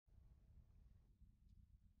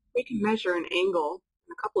We can measure an angle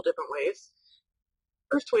in a couple different ways.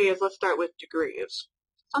 First way is, let's start with degrees.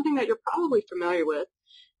 Something that you're probably familiar with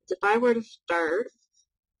is if I were to start,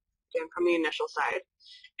 again, from the initial side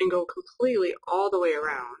and go completely all the way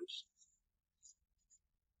around,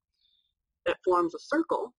 that forms a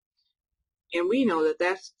circle, and we know that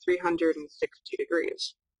that's 360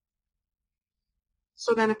 degrees.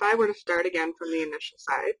 So then if I were to start again from the initial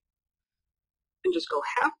side and just go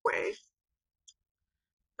halfway,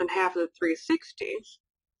 then half of the 360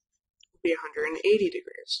 would be 180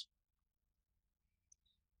 degrees.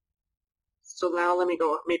 So now let me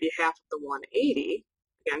go maybe half of the 180,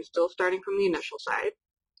 again, still starting from the initial side,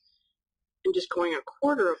 and just going a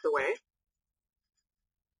quarter of the way,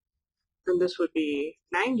 then this would be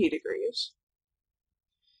 90 degrees.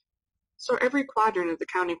 So every quadrant is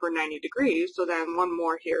accounting for 90 degrees, so then one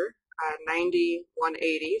more here, 90,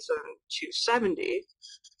 180, so then 270.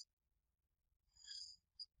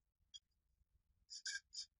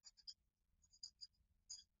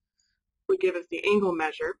 Would give us the angle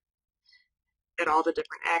measure at all the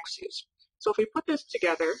different axes. So if we put this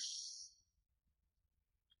together,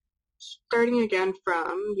 starting again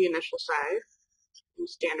from the initial side in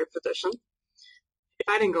standard position, if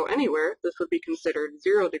I didn't go anywhere, this would be considered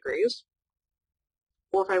 0 degrees.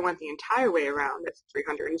 Or if I went the entire way around, it's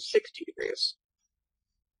 360 degrees.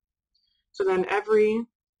 So then every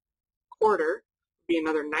quarter would be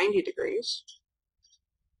another 90 degrees.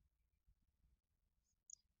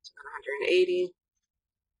 So 180.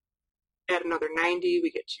 Add another 90,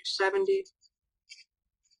 we get 270.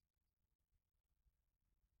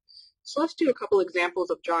 So let's do a couple examples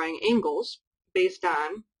of drawing angles based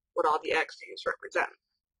on what all the axes represent.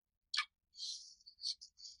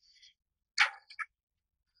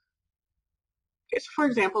 Okay, so for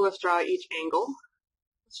example, let's draw each angle.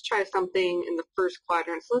 Let's try something in the first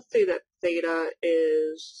quadrant. So let's say that theta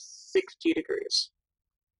is 60 degrees.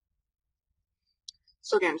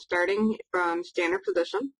 So again, starting from standard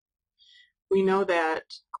position, we know that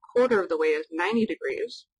a quarter of the way is 90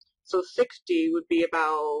 degrees. So 60 would be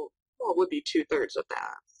about, well, would be 2/3 of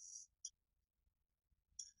that.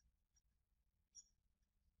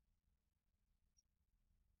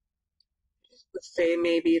 Let's say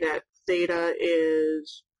maybe that theta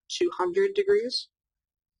is 200 degrees.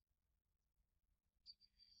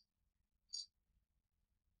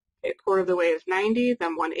 Okay, a quarter of the way is 90,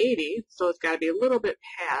 then 180, so it's got to be a little bit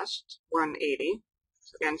past 180.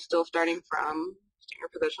 So again, still starting from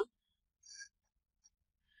standard position.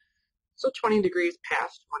 So 20 degrees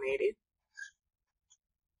past 180.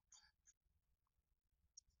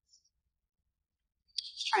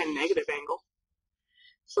 Let's try a negative angle.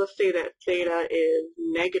 So let's say that theta is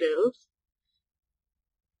negative,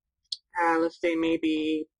 let's say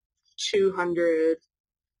maybe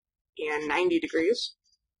 290 degrees.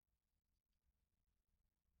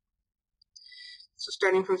 So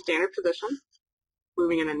starting from standard position,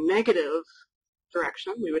 moving in a negative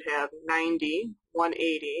direction, we would have 90,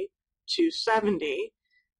 180, 270,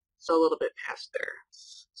 so a little bit past there.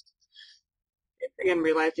 Again,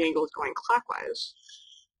 realize the angle is going clockwise.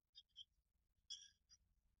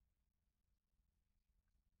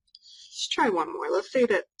 Let's try one more. Let's say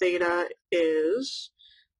that theta is,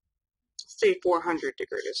 say, 400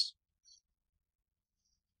 degrees.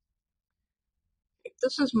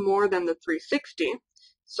 This is more than the 360,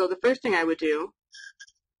 so the first thing I would do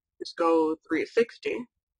is go 360.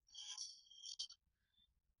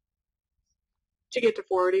 To get to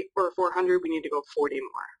 40 or 400, we need to go 40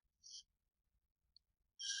 more.